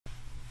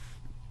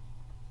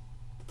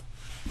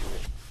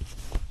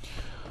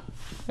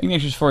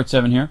Ignatius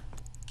 47 here,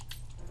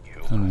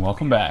 and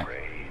welcome back. Wait.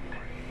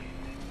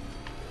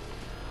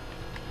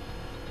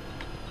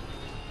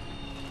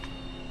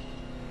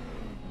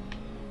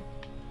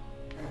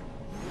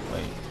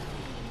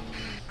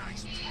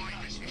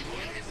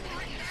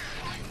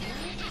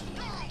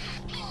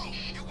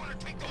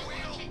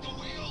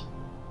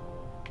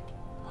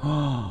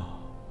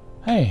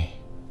 Hey,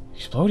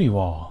 explodey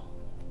wall.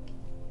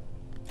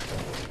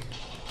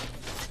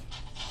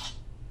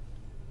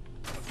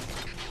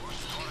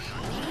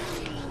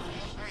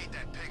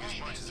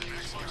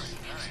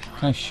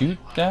 Can I shoot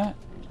that?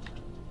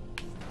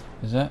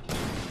 Is that...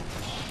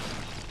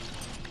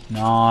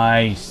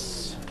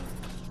 Nice.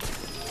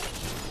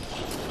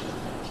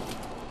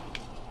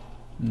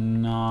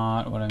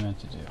 Not what I meant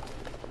to do.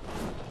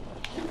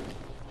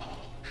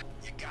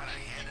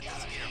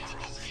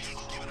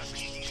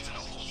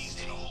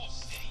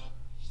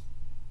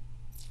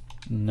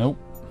 Nope.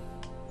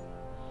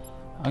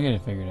 I'll get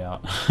it figured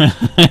out.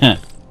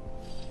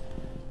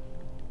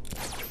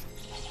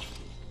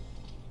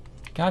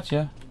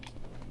 Gotcha.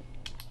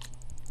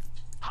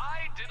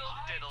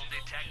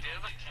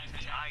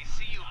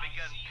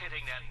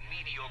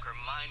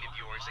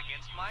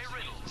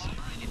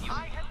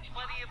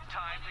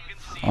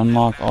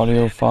 Unlock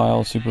audio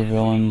file,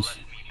 supervillains.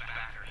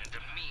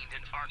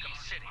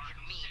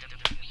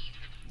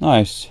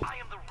 Nice. I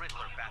am the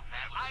Riddler,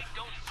 Batman. I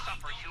don't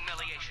suffer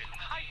humiliation.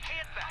 I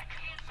pay it back.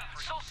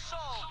 So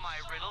solve my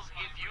riddles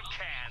if you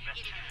can.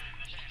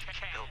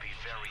 They'll be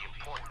very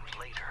important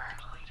later.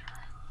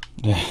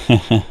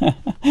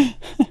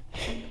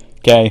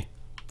 Okay.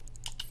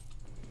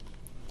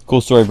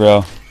 Cool story,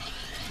 bro.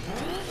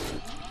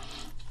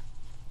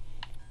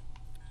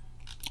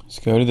 Let's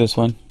go to this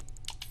one.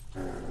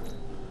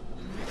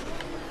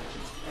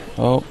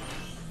 Oh.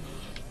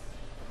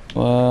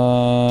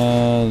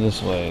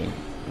 This way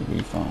will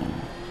be fine.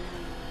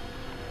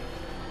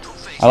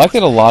 I like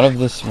that a lot of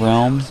this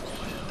realm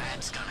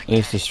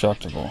is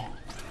destructible.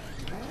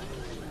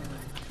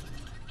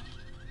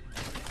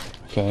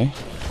 Okay.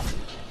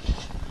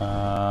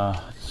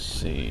 Let's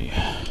see.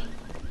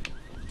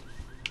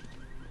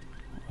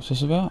 What's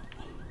this about?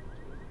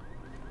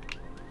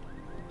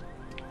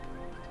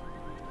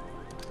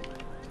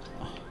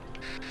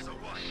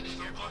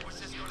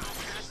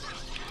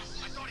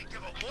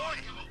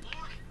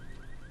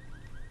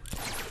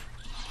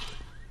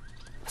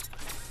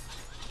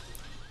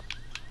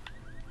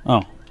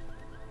 Oh.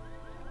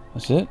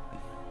 That's it?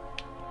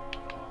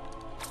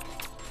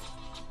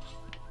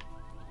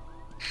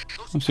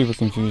 I'm super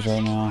confused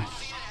right now.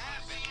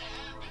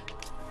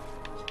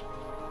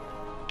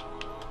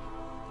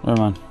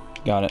 Never mind.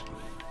 Got it.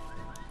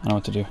 I know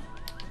what to do.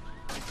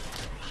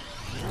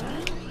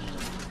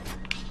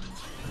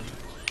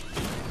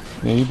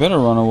 Yeah, you better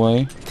run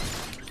away.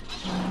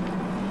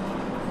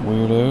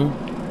 Weirdo.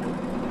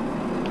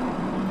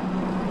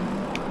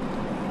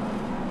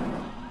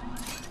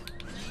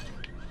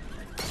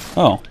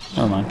 Oh,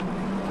 never mind.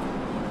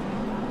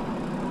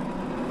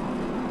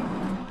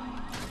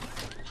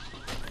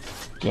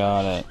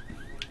 Got it.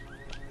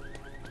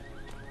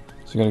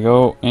 So we gotta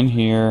go in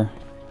here.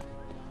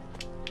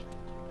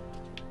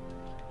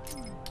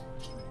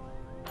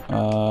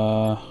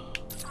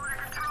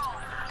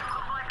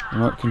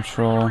 Remote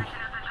control.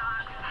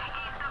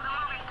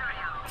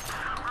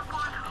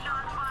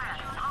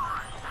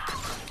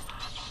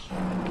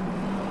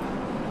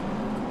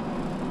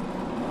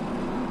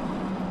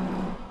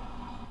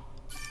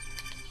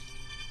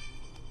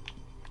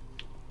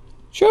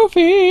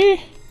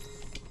 Trophy!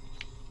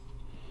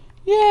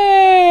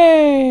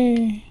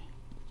 Yay!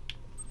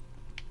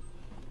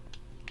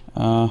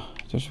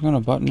 There's some kind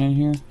of button in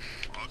here.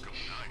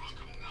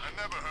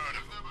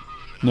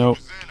 Nope.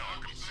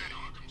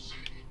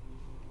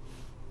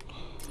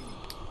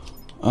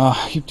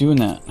 I keep doing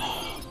that.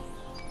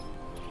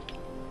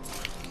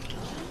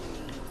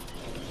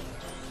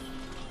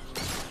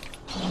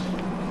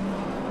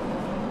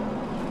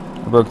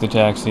 I broke the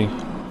taxi.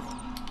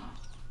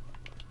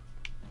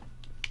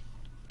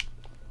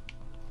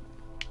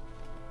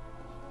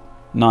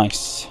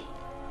 Nice.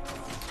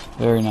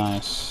 Very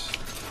nice.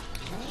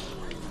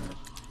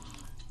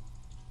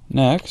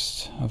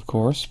 Next, of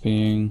course,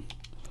 being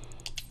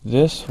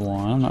this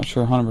one. I'm not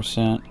sure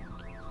 100%.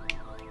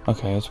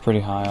 Okay, it's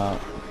pretty high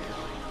up.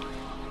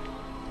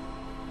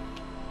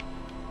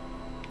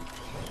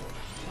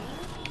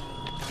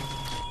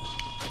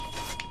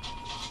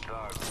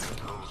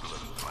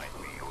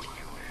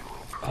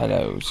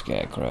 Hello,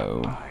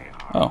 Scarecrow.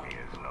 Oh.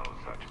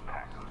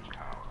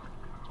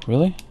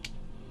 Really?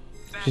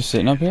 Just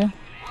sitting up here?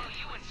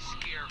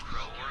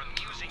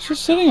 It's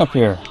just sitting up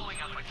here.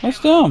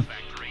 That's dumb.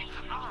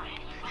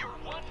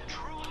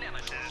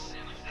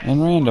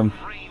 And random.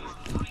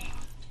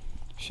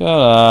 Shut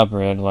up,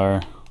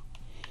 Riddler.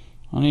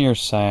 None of your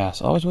sass.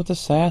 Always with the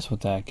sass with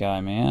that guy,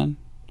 man.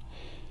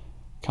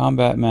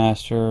 Combat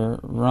Master.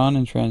 Run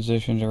and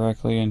transition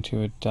directly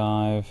into a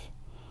dive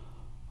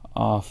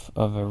off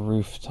of a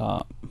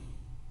rooftop.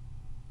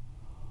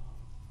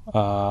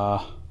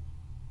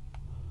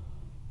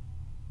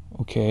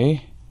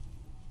 Okay.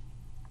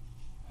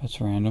 That's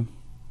random.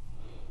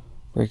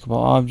 Breakable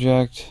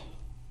object.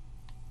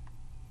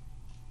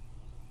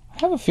 I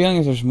have a feeling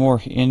that there's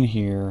more in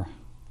here.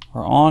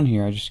 Or on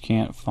here, I just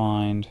can't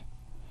find.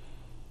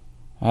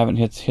 I haven't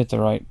hit the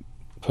right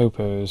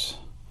popos.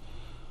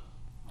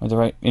 Or the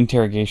right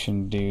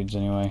interrogation dudes,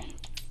 anyway.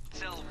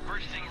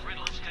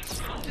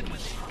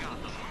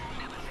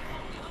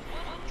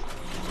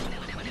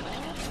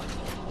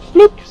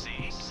 Bloop! You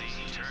see,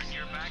 turn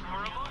your back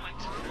for a moment,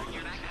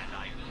 and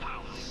I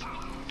pounce.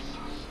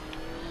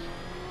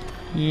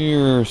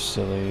 You're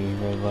silly,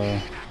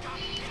 Riddler.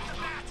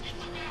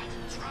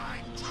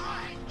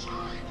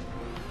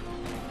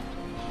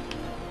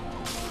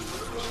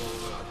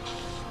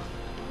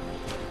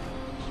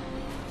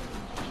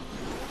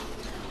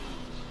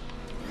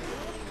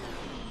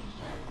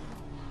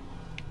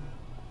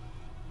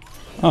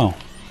 Oh,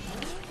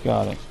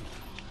 got it.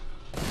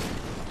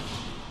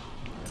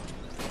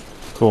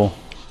 Cool.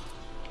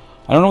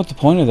 I don't know what the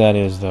point of that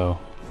is, though.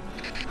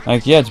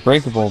 Like, yeah, it's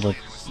breakable, but...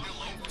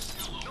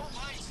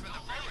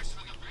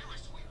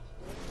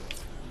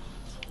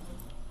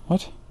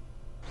 What?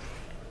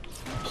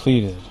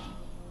 Completed.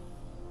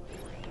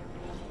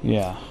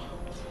 Yeah.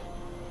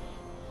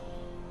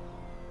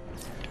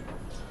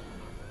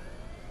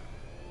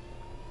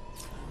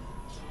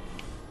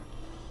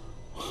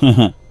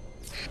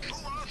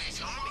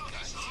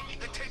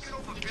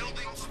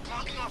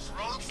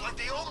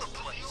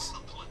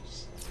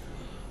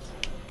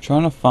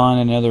 Trying to find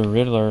another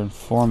Riddler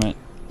informant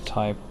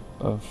type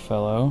of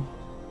fellow.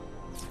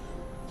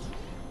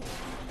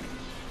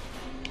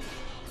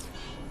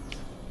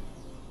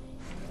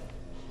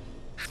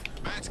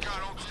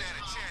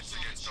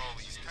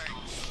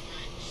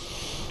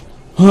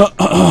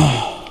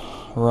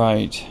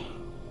 Right.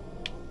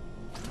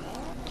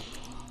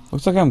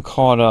 Looks like I'm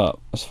caught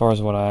up as far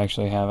as what I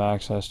actually have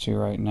access to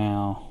right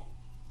now.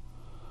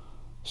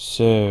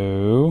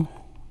 So,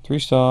 3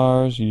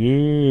 stars,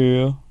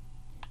 yeah.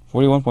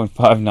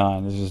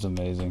 41.59, this is just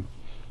amazing.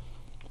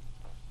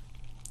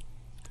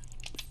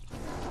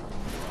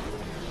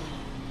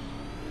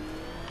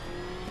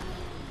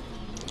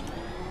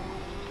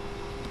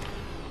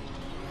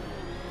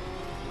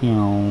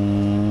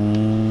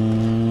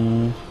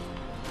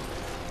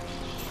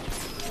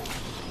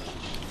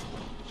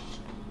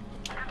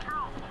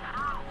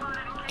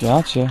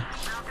 Gotcha.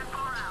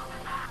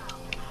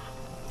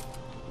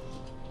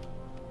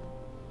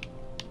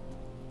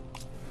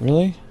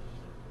 Really?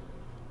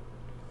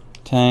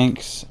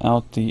 Tanks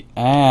out the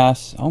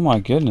ass. Oh my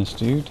goodness,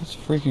 dude. That's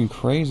freaking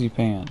crazy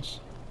pants.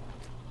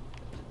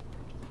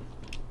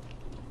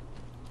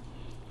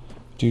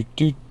 Can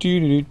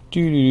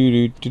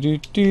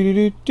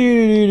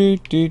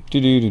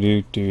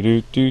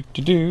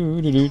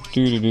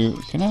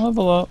I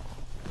level up?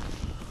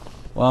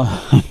 Well,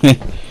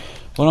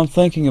 what I'm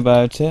thinking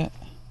about it.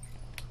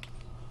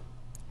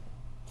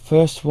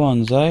 First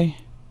ones, eh?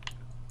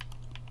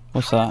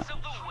 What's that?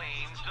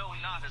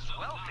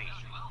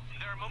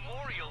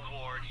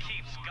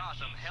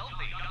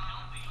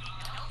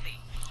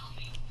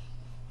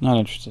 Not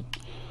interested.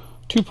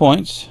 2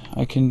 points.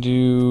 I can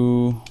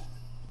do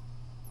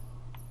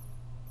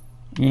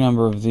any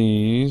number of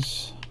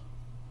these.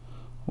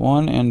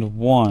 1 and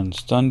 1.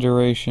 Stun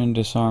duration,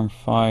 disarm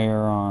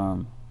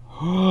firearm.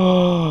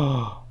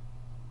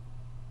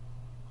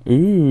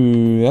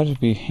 Ooh,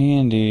 that'd be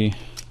handy.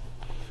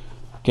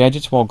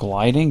 Gadgets while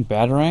gliding?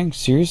 Batarang?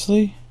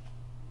 Seriously?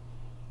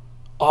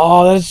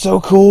 Oh, that's so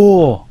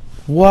cool!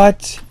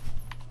 What?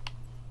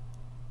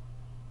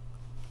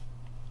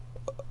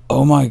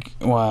 Oh my...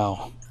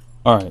 Wow.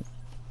 Alright.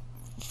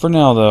 For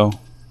now, though.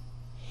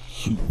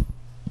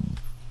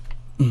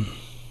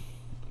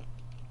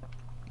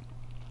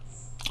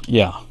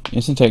 Yeah.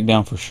 Instant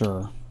takedown for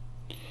sure.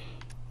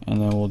 And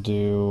then we'll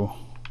do...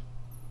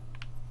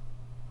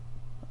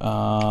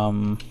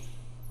 what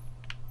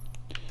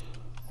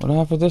do I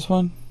have for this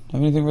one? Have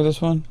anything for this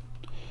one?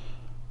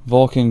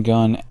 Vulcan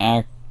gun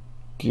accuracy.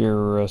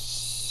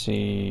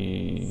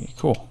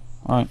 Cool.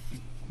 Alright.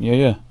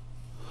 Yeah.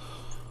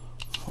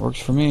 Works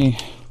for me.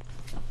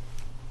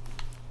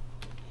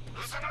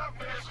 Listen up,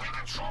 man. We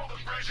control the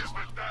bridges,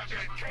 but that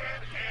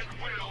can and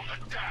will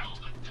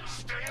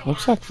adapt.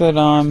 Looks like that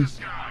I'm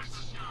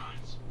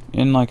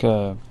in like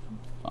a...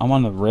 I'm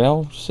on the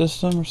rail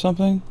system or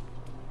something,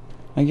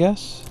 I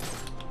guess.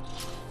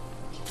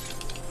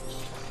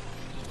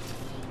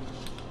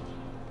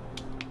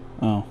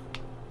 Oh.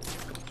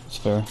 That's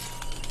fair.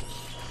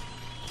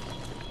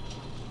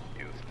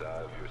 You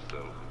starve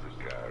yourself as a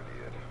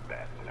guardian,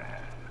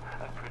 Batman.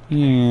 Yeah.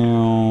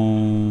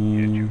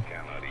 Yet you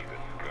cannot even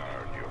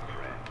guard your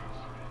friends.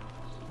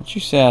 What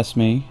you sass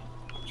me?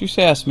 What you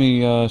sass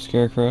me,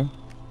 Scarecrow?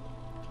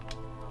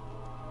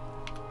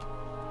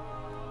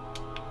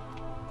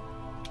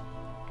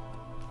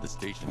 The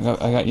station.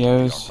 I got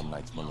Yo's. Arkham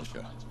Knight's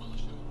militia.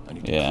 I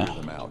need to Yeah.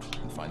 clear them out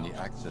and find the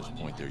access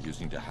point they're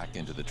using to hack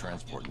into the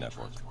transport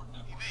network.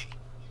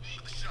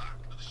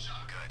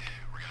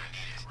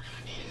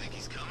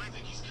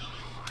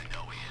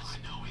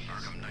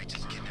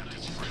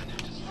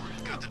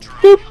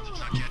 Boop.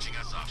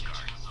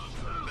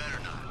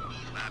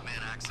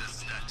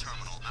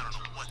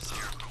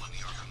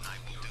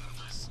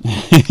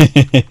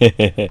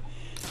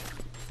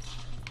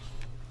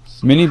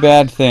 Many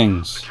bad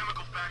things.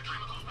 Chemical factory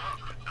blew up.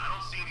 I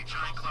don't see any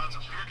giant clouds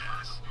of fear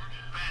gas.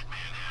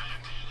 Batman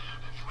happened.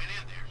 He went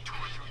in there,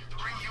 tore through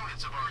 3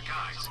 units of our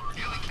guys,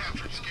 nearly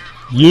captured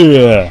Scarecrow.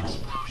 Yeah.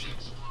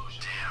 Explosions.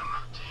 Damn.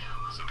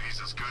 So he's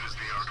as good as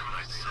the Arkham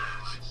Knight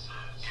says.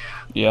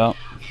 Yep. Yeah,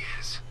 he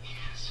is.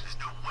 There's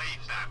no way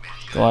Batman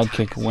can Glide attack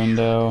kick his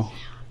window.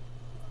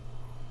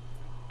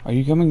 Are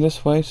you coming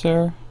this way,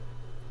 sir?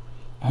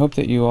 I hope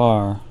that you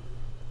are.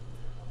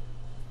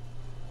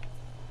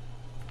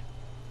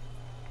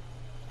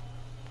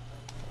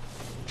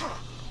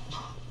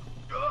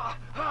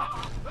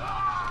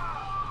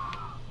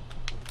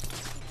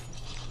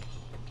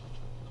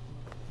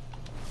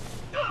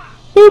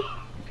 Boop.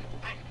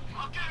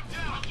 I'll get him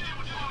down. I'll get him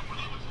wrong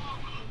with him.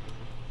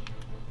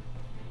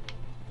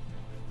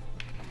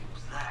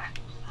 Who's that?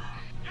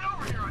 Get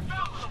over here. I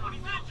found someone.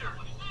 He's injured.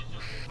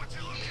 What's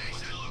your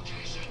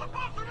location?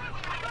 Above the river.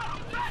 I got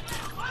him. That's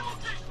my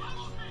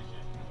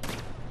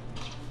location.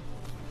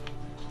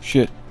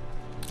 Shit.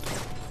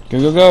 Go,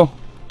 go, go.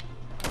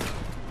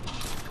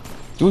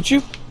 Do what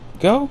you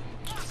go.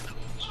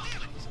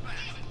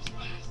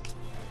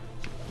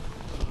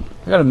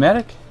 I got a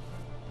medic?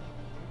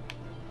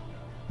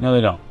 No,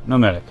 they don't. No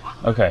medic.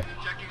 Okay.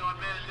 Checking on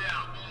man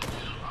down.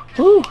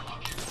 Woo.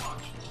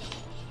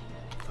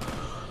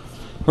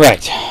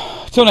 Right.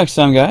 Till next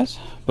time, guys.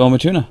 Boma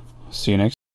Tuna. See you next